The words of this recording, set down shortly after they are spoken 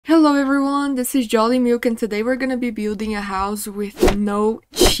Hello everyone, this is Jolly Milk and today we're gonna be building a house with no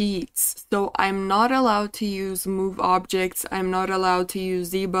cheats. So I'm not allowed to use move objects, I'm not allowed to use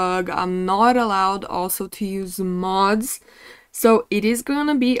debug, I'm not allowed also to use mods. So it is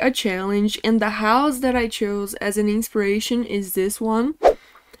gonna be a challenge, and the house that I chose as an inspiration is this one.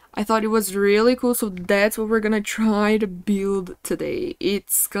 I thought it was really cool, so that's what we're gonna try to build today.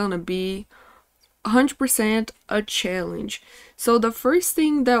 It's gonna be 100% a challenge. So the first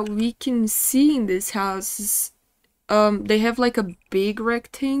thing that we can see in this house is they have like a big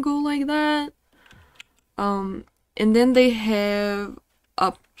rectangle like that. And then they have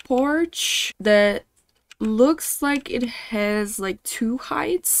a porch that looks like it has like two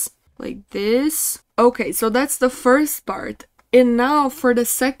heights like this. Okay, so that's the first part. And now for the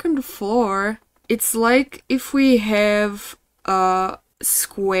second floor, it's like if we have a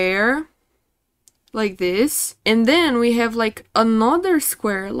square like this, and then we have like another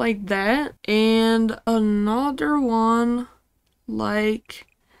square like that, and another one like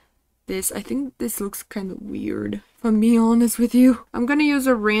this. I think this looks kind of weird, if I'm being honest with you. I'm gonna use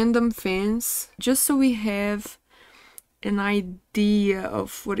a random fence just so we have an idea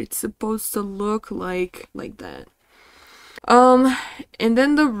of what it's supposed to look like that. And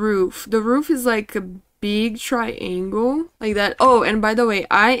then the roof is like a big triangle like that. Oh, and by the way,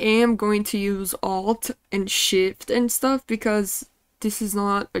 I am going to use Alt and Shift and stuff because this is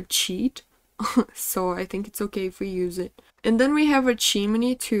not a cheat. So I think it's okay if we use it. And then we have a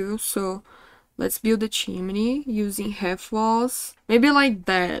chimney too, so let's build a chimney using half walls. Maybe like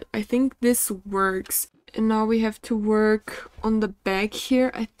that. I think this works. And now we have to work on the back here.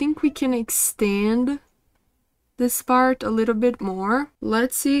 I think we can extend this part a little bit more.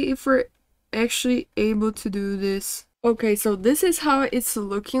 Let's see if we're actually able to do this. Okay, so this is how it's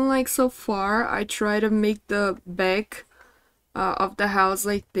looking like so far. I try to make the back of the house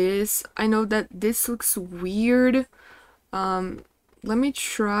like this. I know that this looks weird. Let me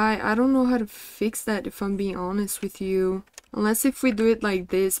try. I don't know how to fix that, if I'm being honest with you. Unless if we do it like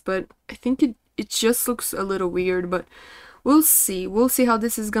this, but I think it just looks a little weird, but we'll see. We'll see how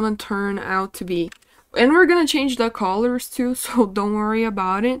this is gonna turn out to be. And we're gonna change the colors too, so don't worry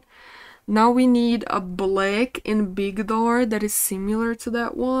about it. Now we need a black and big door that is similar to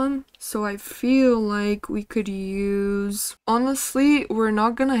that one. So I feel like we could use... Honestly, we're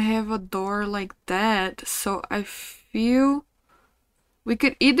not gonna have a door like that. So I feel we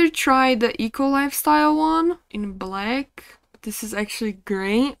could either try the Eco Lifestyle one in black. This is actually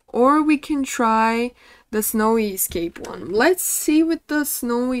great. Or we can try the Snowy Escape one. Let's see with the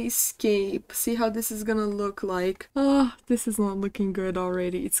Snowy Escape. See how this is gonna look like. Oh, this is not looking good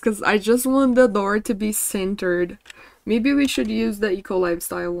already. It's because I just want the door to be centered. Maybe we should use the Eco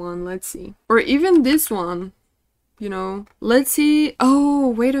Lifestyle one. Let's see. Or even this one. You know. Let's see. Oh,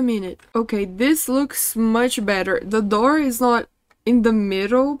 wait a minute. Okay, this looks much better. The door is not in the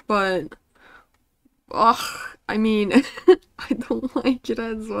middle, but... Ugh. I mean, I don't like it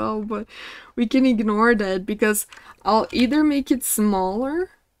as well, but we can ignore that because I'll either make it smaller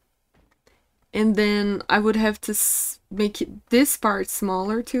and then I would have to make it this part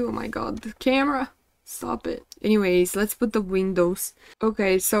smaller too. Oh my god, the camera, stop it. Anyways, let's put the windows.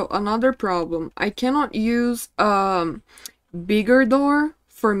 Okay, so another problem. I cannot use a bigger door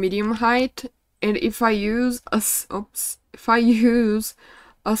for medium height, and if I use a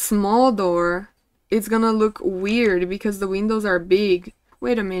small door, it's gonna look weird because the windows are big.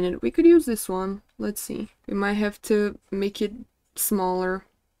 Wait a minute, we could use this one. Let's see. We might have to make it smaller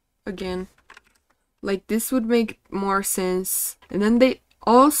again. Like this would make more sense. And then they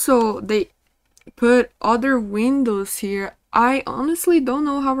put other windows here. I honestly don't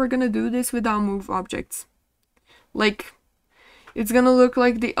know how we're gonna do this without move objects. Like, it's gonna look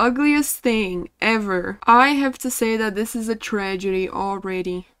like the ugliest thing ever. I have to say that this is a tragedy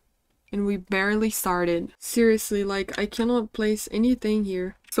already. And we barely started. Seriously, like, I cannot place anything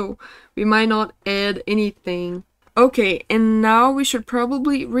here. So, we might not add anything. Okay, and now we should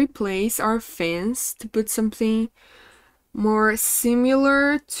probably replace our fence to put something more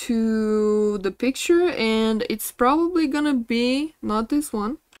similar to the picture. And it's probably gonna be not this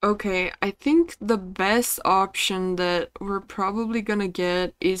one. Okay, I think the best option that we're probably gonna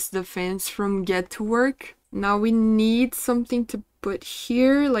get is the fence from Get to Work. Now we need something to put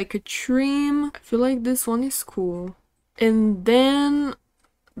here, like a trim. I feel like this one is cool. And then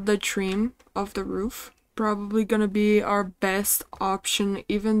the trim of the roof. Probably gonna be our best option,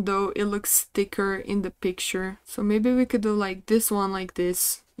 even though it looks thicker in the picture. So maybe we could do like this one like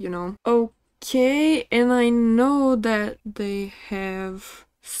this, you know. Okay, and I know that they have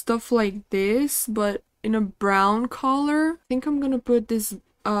stuff like this, but in a brown color. I think I'm gonna put this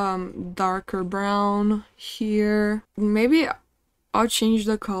darker brown here. Maybe I'll change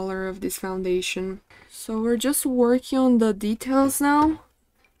the color of this foundation. So we're just working on the details now.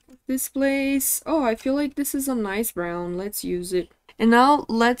 This place. Oh, I feel like this is a nice brown. Let's use it. And now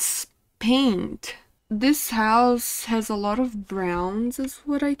let's paint. This house has a lot of browns is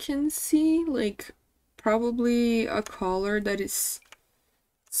what I can see. Like probably a color that is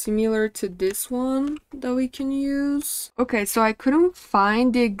similar to this one that we can use. Okay, so I couldn't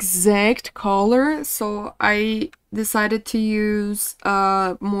find the exact color, so I decided to use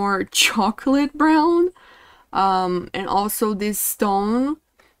more chocolate brown and also this stone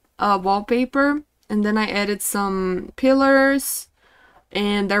wallpaper, and then I added some pillars,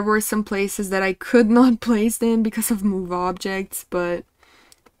 and there were some places that I could not place them because of move objects, but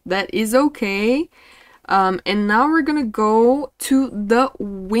that is okay. And now we're gonna go to the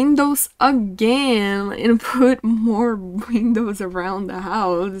windows again and put more windows around the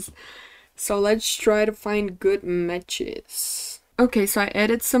house. So let's try to find good matches. Okay, so I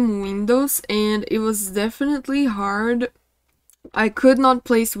added some windows and it was definitely hard. I could not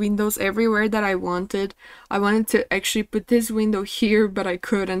place windows everywhere that I wanted. I wanted to actually put this window here, but I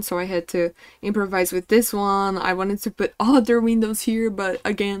couldn't, so I had to improvise with this one. I wanted to put other windows here, but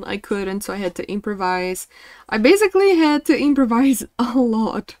again, I couldn't, so I had to improvise. I basically had to improvise a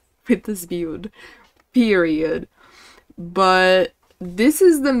lot with this build, period. But this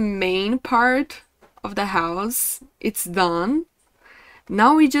is the main part of the house. It's done.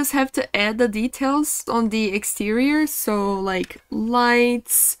 Now we just have to add the details on the exterior, so like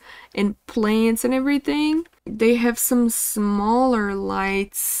lights and plants and everything. They have some smaller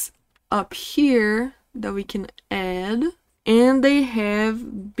lights up here that we can add, and they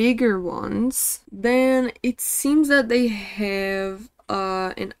have bigger ones. Then it seems that they have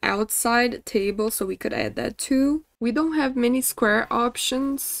an outside table, so we could add that too. We don't have many square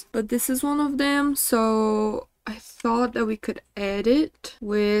options, but this is one of them, so I thought that we could add it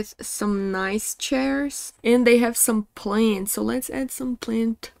with some nice chairs, and they have some plants, so let's add some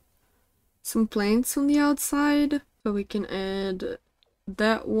plants on the outside. So we can add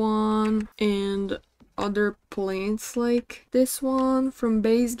that one and other plants like this one from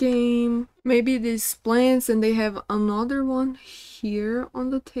base game. Maybe these plants, and they have another one here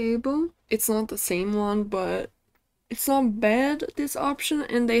on the table. It's not the same one, but it's not bad, this option,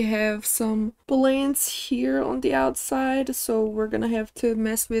 and they have some plants here on the outside, so we're gonna have to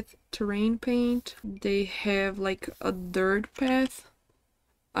mess with terrain paint. They have like a dirt path.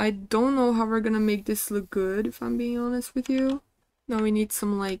 I don't know how we're gonna make this look good, if I'm being honest with you. Now we need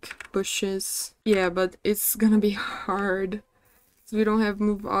some like bushes. Yeah, but it's gonna be hard, because we don't have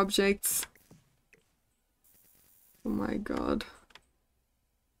move objects. Oh my god.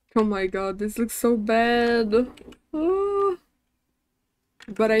 Oh my god, this looks so bad. Oh.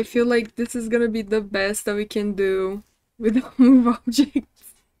 But I feel like this is gonna be the best that we can do without move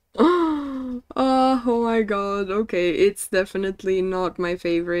objects. Oh my god, okay, it's definitely not my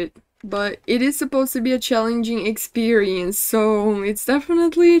favorite. But it is supposed to be a challenging experience, so it's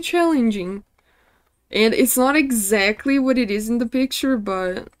definitely challenging. And it's not exactly what it is in the picture,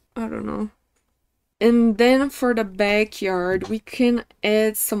 but I don't know. And then for the backyard, we can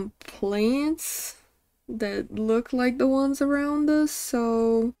add some plants that look like the ones around us.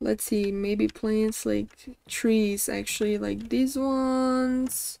 So let's see, maybe plants like trees, actually, like these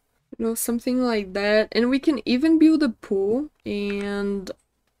ones, you know, something like that. And we can even build a pool, and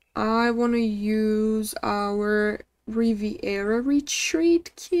I want to use our Riviera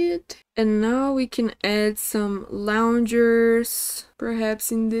Retreat kit. And now we can add some loungers,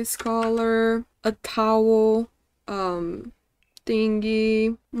 perhaps in this color, a towel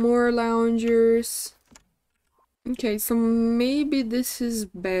thingy, more loungers. Okay, so maybe this is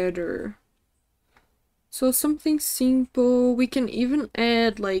better. So something simple. We can even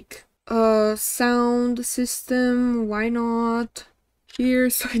add like a sound system, why not, here,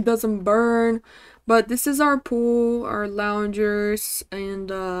 so it doesn't burn. But this is our pool, our loungers,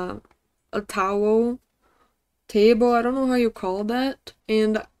 and a towel table, I don't know how you call that,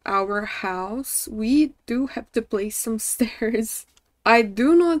 and our house. We do have to place some stairs. I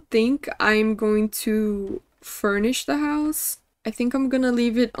do not think I'm going to furnish the house. I think I'm gonna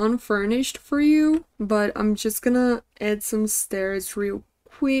leave it unfurnished for you, but I'm just gonna add some stairs real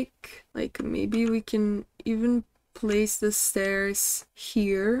quick. Like maybe we can even place the stairs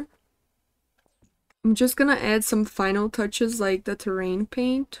here. I'm just gonna add some final touches like the terrain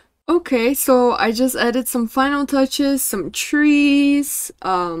paint. Okay, so I just added some final touches, some trees,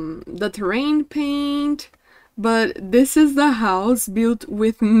 the terrain paint, but this is the house built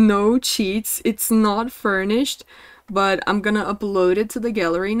with no cheats. It's not furnished, but I'm gonna upload it to the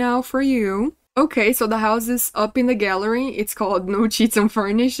gallery now for you. Okay, so the house is up in the gallery. It's called No Cheats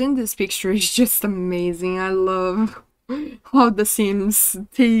Unfurnished, and this picture is just amazing. I love how The Sims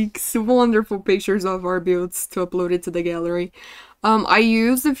takes wonderful pictures of our builds to upload it to the gallery. I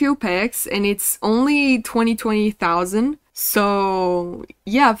used a few packs and it's only 20,000. So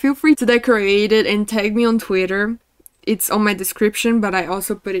yeah, feel free to decorate it and tag me on Twitter. It's on my description, but I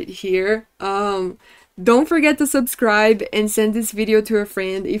also put it here. Don't forget to subscribe and send this video to a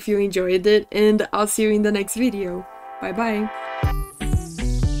friend if you enjoyed it, and I'll see you in the next video. Bye bye!